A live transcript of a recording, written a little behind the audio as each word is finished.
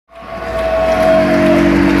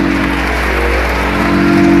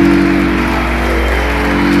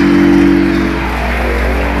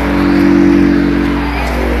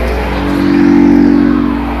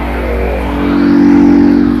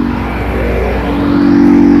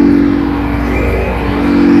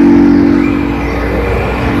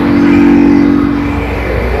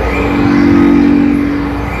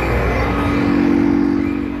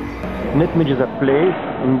Netmage is a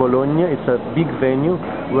place in Bologna. It's a big venue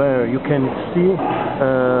where you can see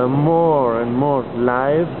more and more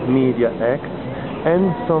live media acts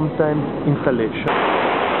and sometimes installation.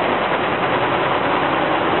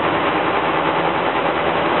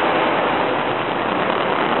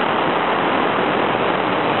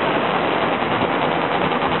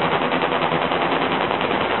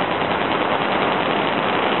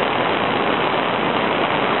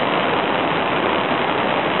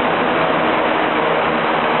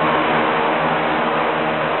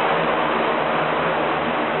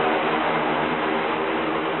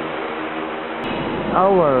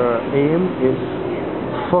 Our aim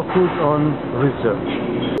is focus on research.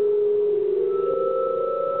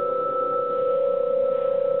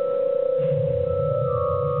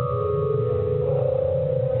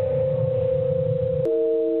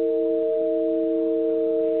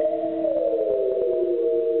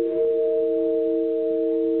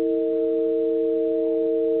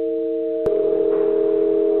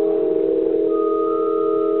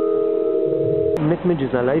 Netmage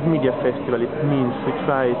is a live media festival. It means we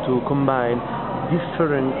try to combine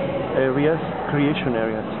different areas, creation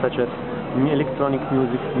areas, such as electronic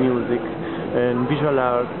music, and visual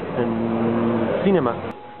art, and cinema.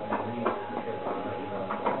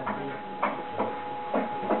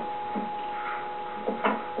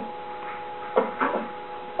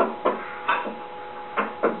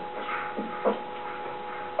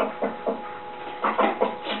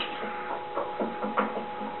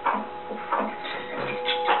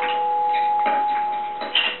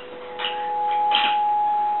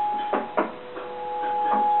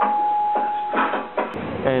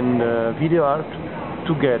 And video art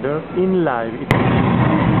together in live.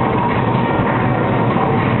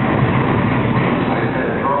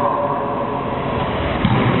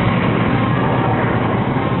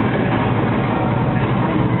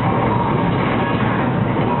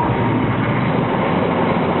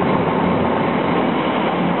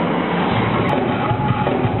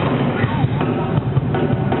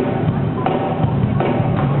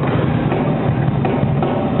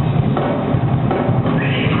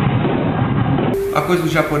 A coisa do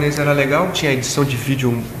japonês era legal, tinha edição de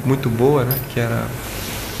vídeo muito boa, né? Que era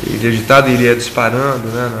ele editado e ele ia disparando,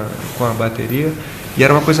 né? Com a bateria. E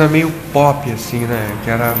era uma coisa meio pop, assim, né? Que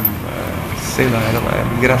era, sei lá,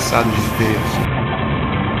 era engraçado de ver, assim.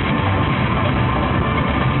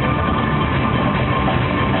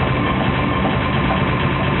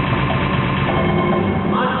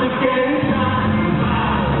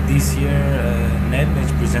 This year,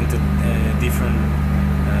 Netmage presented different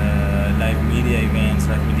live media events,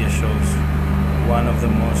 live media shows. One of the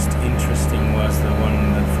most interesting was the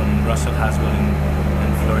one that from Russell Haswell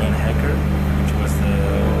and Florian Hecker, which was the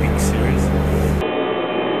big series.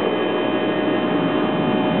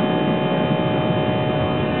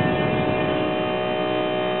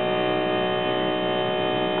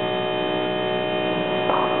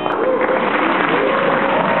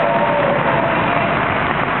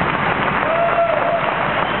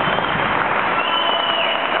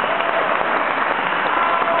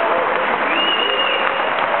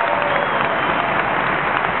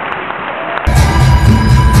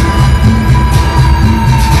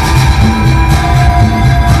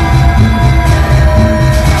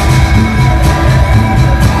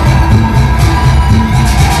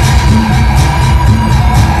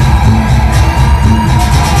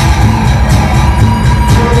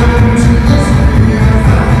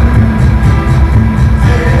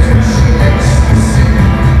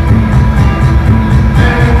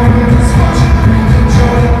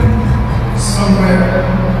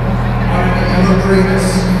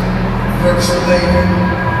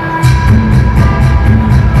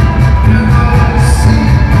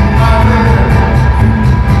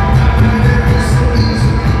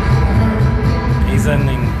 It's an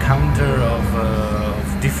encounter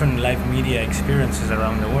of different live media experiences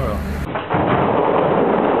around the world.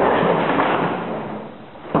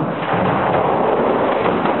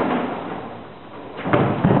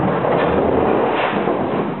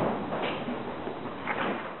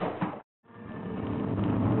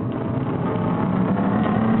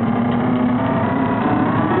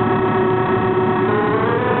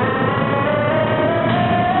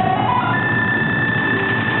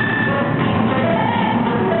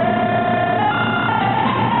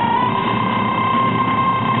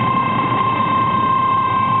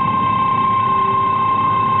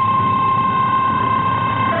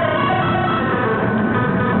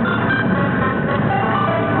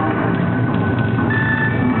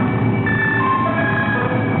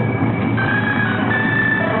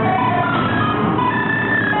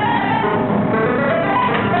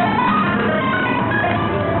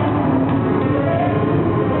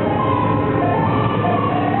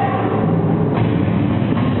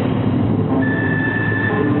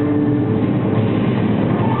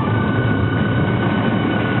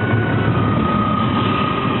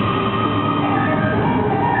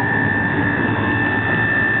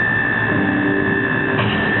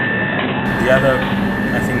 other,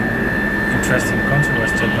 I think, interesting concert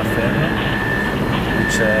was Celpaferro,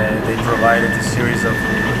 which they provided a series of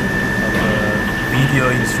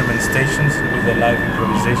video instrument stations with a live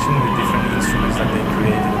improvisation with different instruments that they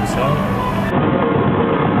created themselves.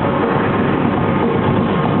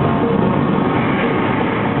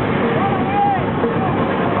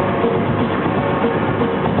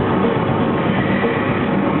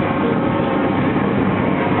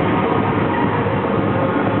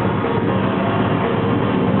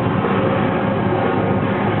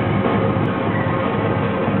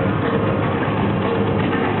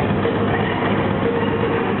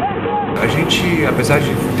 A gente, apesar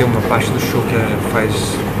de ter uma parte do show que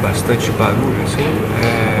faz bastante barulho, assim,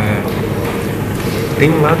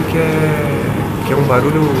 tem um lado que é um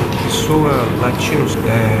barulho que soa latino,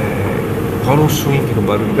 rola um swing no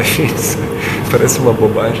barulho da gente. Parece uma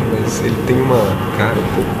bobagem, mas ele tem uma cara um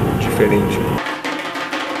pouco diferente.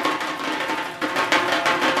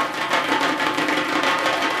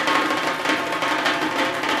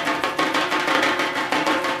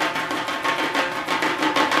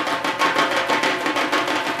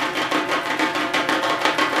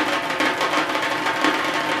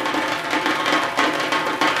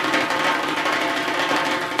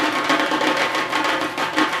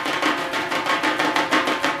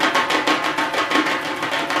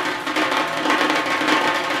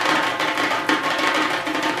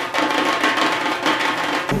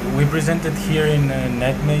 We presented here in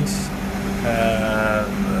Netmage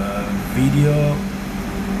video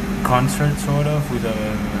concert sort of with a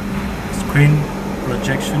screen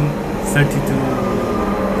projection,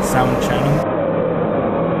 32 sound channels.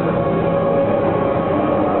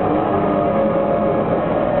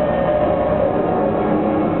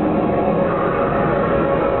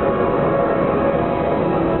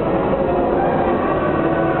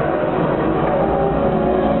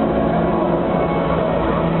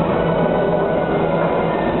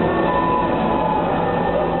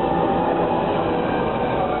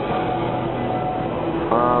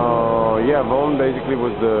 Yeah, Von basically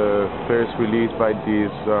was the first release by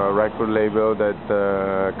this record label that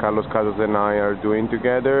Carlos Casas and I are doing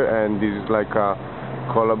together, and this is like a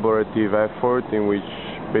collaborative effort in which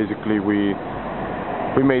basically we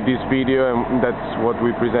made this video, and that's what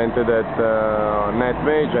we presented at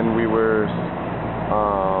Netmage, and we were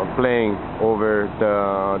playing over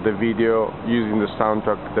the video using the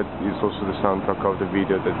soundtrack that is also the soundtrack of the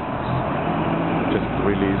video that's just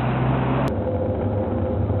released.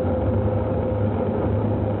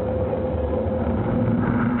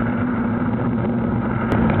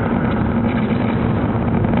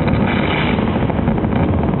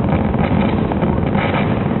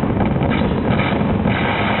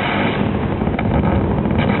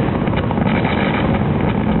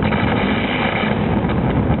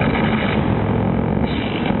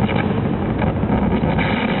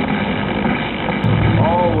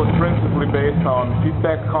 Based on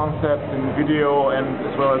feedback concepts in video and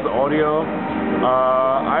as well as audio.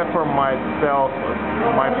 I, for myself,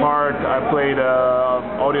 my part, I played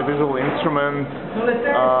an audiovisual instrument,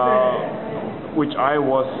 which I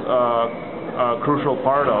was a crucial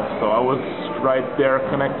part of. So I was right there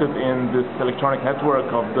connected in this electronic network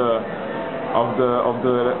of the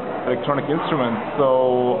electronic instrument.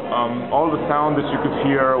 So all the sound that you could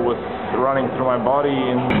hear was running through my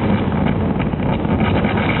body.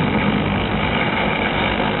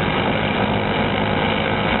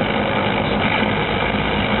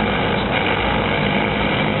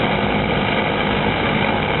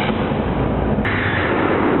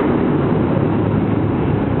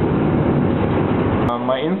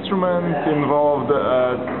 My instrument involved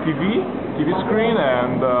a TV screen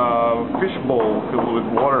and a fishbowl filled with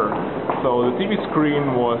water. So the TV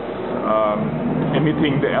screen was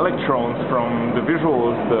emitting the electrons from the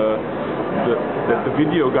visuals that the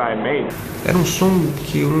video guy made. Era um som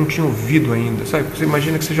que eu não tinha ouvido ainda, sabe? Você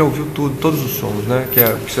imagina que você já ouviu todos os sons, né? Que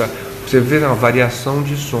você vê uma variação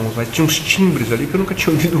de sons, mas tinha uns timbres ali que eu nunca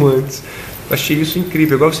tinha ouvido antes. Eu achei isso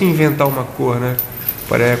incrível, igual você inventar uma cor, né?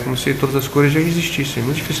 Parece como se todas as cores já existissem. É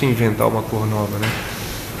muito difícil inventar uma cor nova, né?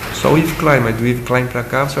 Só o Yves Klein, mas do Yves Klein pra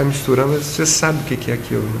cá você vai misturando, você sabe o que é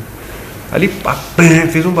aquilo, né? Ali,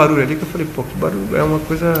 fez um barulho ali que eu falei, pô, que barulho, é uma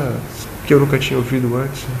coisa que eu nunca tinha ouvido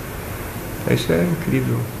antes. Isso é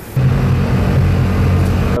incrível.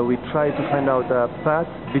 We try to find out a path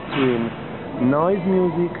between noise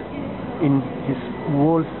music in his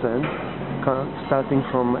whole sense, starting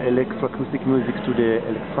from electroacoustic music to the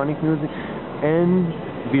electronic music, and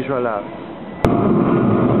visual art.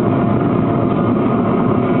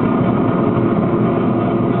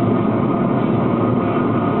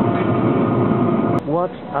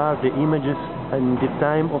 What are are the images in the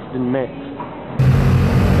time of the net.